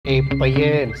Hey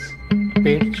payens,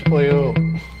 pitch poyo.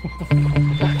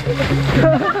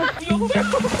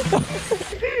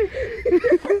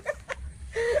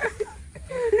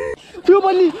 Tuh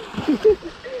balik.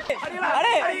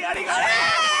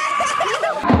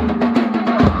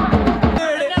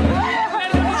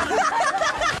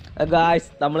 Guys,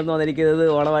 നമ്മൾ ഇന്ന് വന്നിരിക്കുന്നത്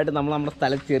ഓണമായിട്ട് നമ്മൾ നമ്മുടെ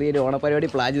സ്ഥലത്ത് ചെറിയൊരു ഓണപരിപാടി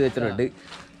പ്ലാൻ ചെയ്ത് വെച്ചിട്ടുണ്ട്.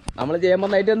 നമ്മൾ ചെയ്യാൻ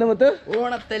പോകുന്ന ഐറ്റം എന്ത്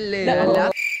ഓണത്തല്ലേ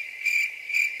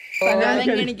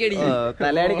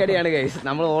തലയാണിക്കടിയാണ് ഗൈസ്.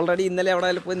 നമ്മൾ ഓൾറെഡി ഇന്നലെ അവിടെ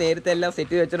പോയി നേരത്തെ എല്ലാം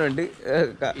സെറ്റ് വെച്ചിട്ടുണ്ട്.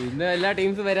 ഇന്ന് എല്ലാ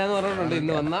ടീംസും വരാന്ന് പറഞ്ഞിട്ടുണ്ട്.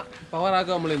 ഇന്ന് വന്ന പവർ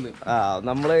ആക്കും നമ്മൾ ഇന്ന്.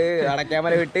 നമ്മള്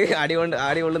അടയ്ക്കാമര വിട്ട് ആടി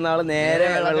കൊള്ളുന്ന ആള് നേരെ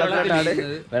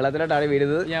വെള്ളത്തിലോട്ടാണ്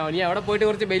വീഴുന്നത്. ഇനി അവിടെ പോയിട്ട്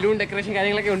കുറച്ച് ബലൂൺ ഡെക്കറേഷൻ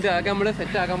കാര്യങ്ങളൊക്കെ ഉണ്ട്. അതൊക്കെ നമ്മള്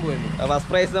സെറ്റ് ആക്കാൻ പോകുന്നു.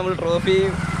 ഫസ്റ്റ് പ്രൈസ് നമ്മൾ ട്രോഫി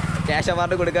ക്യാഷ്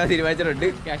അവാർഡ് കൊടുക്കാൻ തീരുമാനിച്ചിട്ടുണ്ട്.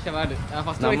 Cash award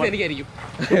first prize എനിക്കായിരിക്കും.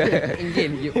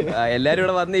 എല്ലാരും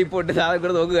ഇവിടെ വന്ന് ഇപ്പോൾ സാധനം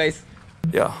കൂടെ നോക്കുക guys.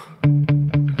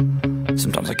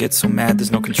 Sometimes I get so mad,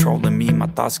 there's no controlling me. My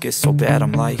thoughts get so bad,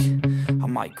 I'm like, I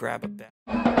might grab a bag.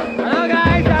 Hello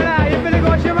guys, ഇപ്പോ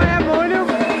കോശമായ മോനും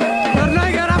നിർണയ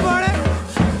കയറാൻ പോണേ.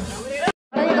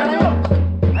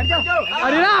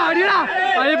 അടിടാ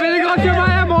ഇപ്പോ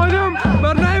കോശമായ മോനും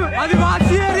നിർണയം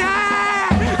അതിവാസിയേറിയ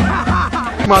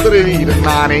മധുരയിൽ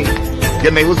ഇരുന്നാനേ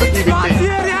എന്നെ ഉസത്തിവിട്ടേ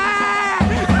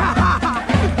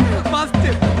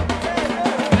ഫസ്റ്റ്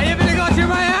അയ്യപ്പനെ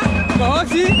കോശമായ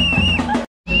കോശി.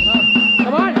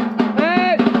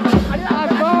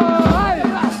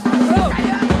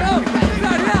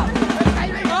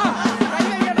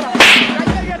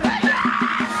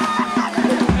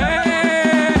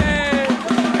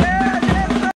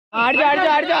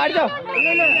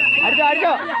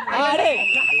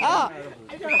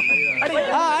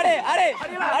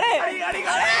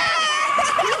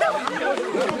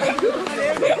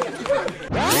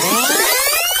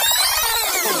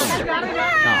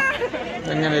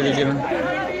 എങ്ങനെ ഇരിക്കുന്നു?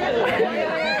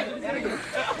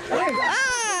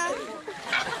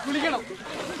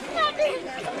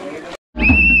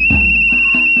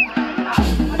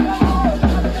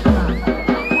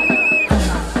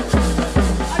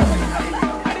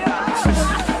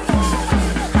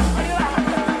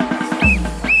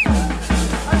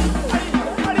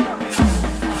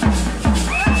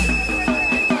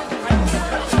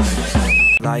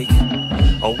 Like,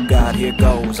 oh God, here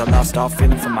goes. I lost all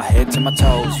feeling from my head to my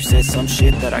toes. You said some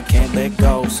shit that I can't let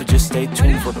go, so just stay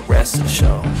tuned for the rest of the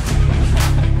show.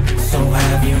 So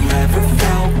have you ever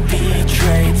felt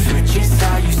betrayed? Switches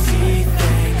how you see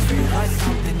things. Realize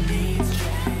something needs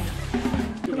change.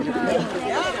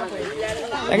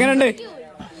 എങ്ങനെയുണ്ട്?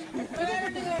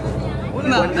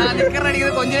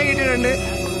 കൊഞ്ചിനെ കിട്ടിയിട്ടുണ്ട്.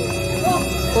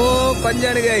 ഓ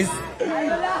കൊഞ്ചാണ് guys.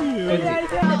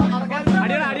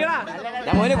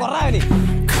 ഞാൻ മോനെ കൊറാവനി.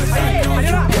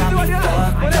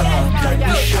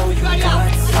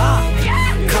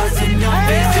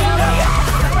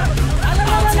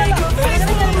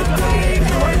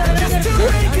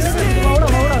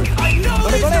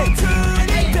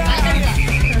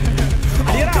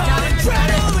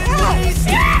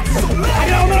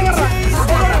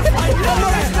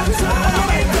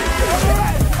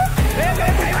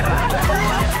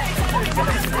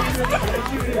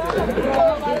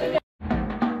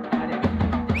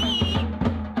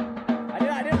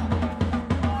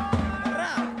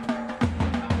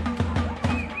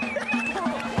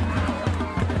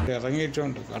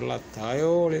 ഇറങ്ങിയിട്ടുണ്ട് കള്ള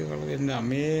തായോളികൾ. എൻ്റെ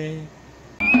അമ്മേ,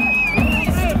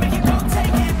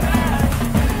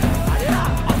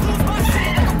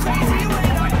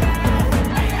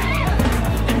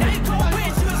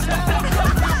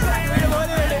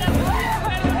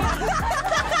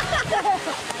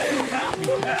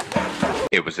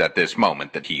 It was at this moment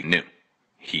that he knew.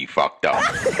 He fucked up.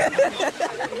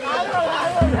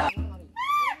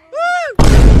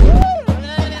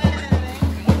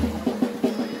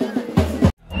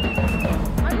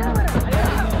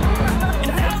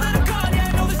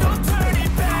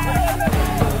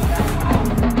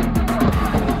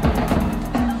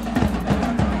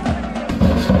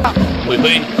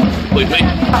 Wait.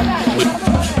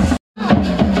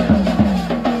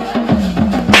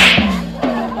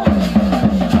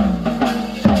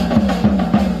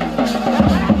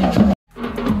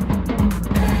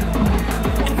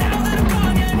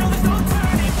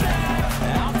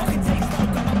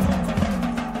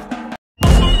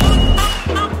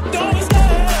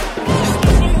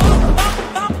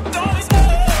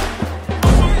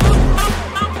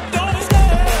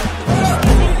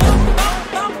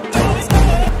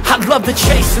 Love the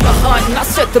chase and the hunt, and I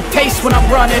set the pace when I'm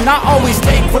running. I always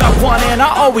take what I want and I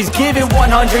always give it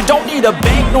 100. Don't need a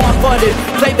bank, no I'm funded.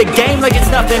 Play the game like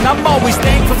it's nothing. I'm always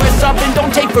thankful for something.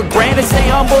 Don't take for granted, stay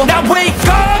humble. Now wake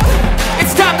up,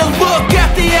 it's time. time to look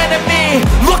at the enemy.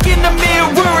 Look in the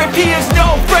mirror if he is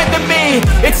no friend to me.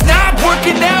 It's not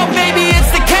working out, maybe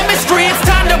it's the chemistry. It's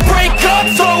time to break up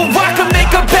so I can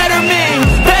make a better me.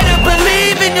 Better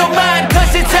believe in your mind,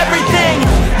 cause it's everything.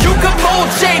 You can mold,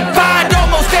 shape, find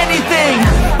almost anything.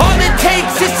 All it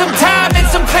takes is some time and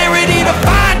some clarity to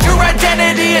find your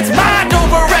identity. It's mind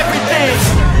over everything.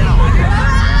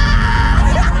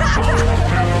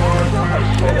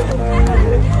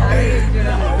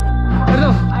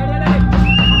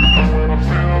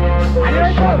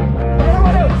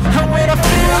 And when I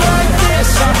feel like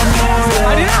this, I'm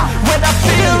immortal. When I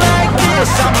feel like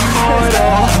this, I'm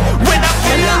immortal. When I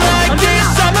feel like this,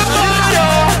 I'm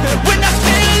immortal. When I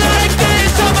feel like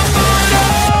this, I'm immortal.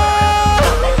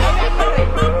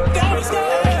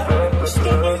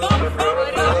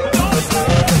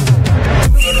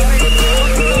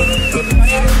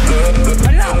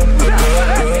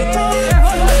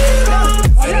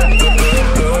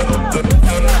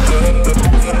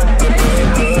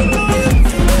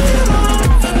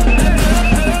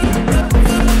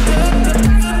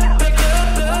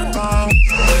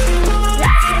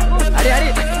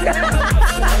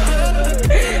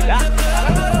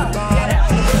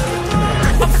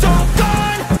 I'm so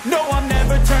done. No, I'm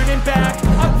never turning back.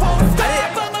 I won't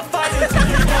stop. I'm a fighter till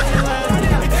you're going last.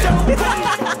 It's so cool.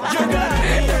 You're gonna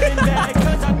be hearing that,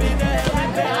 cause I've been to hell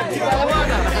and back.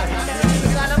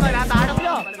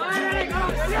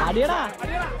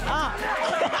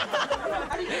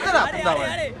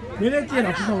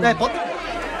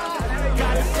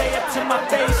 Gotta say it to my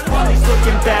face while he's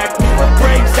looking back. Mirror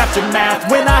breaks after math.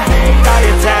 When I hate, I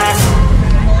attack.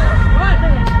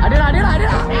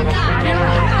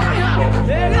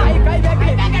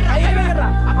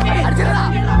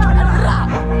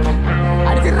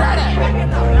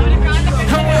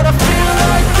 And when I feel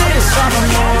like this, I'm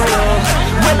immortal.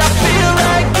 When I feel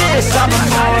like this, I'm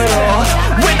immortal.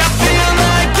 When I feel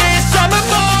like this, I'm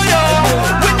immortal.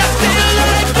 When I feel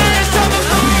like this, I'm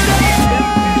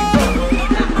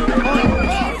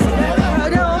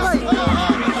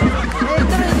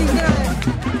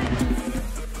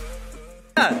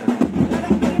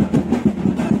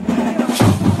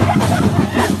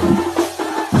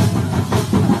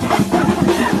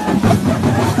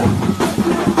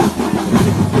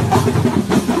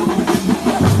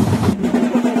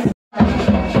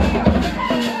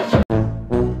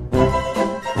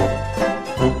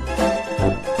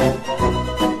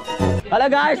hello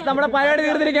guys, നമ്മുടെ പരിപാടി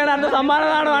തീർത്തിരിക്കുകയാണ്. അടുത്ത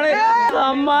സമ്മാനദാനമാണ്.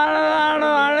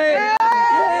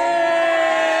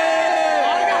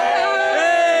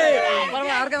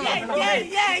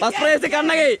 First prize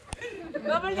Kannaki.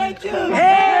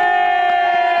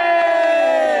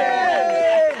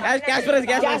 Cash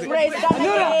prize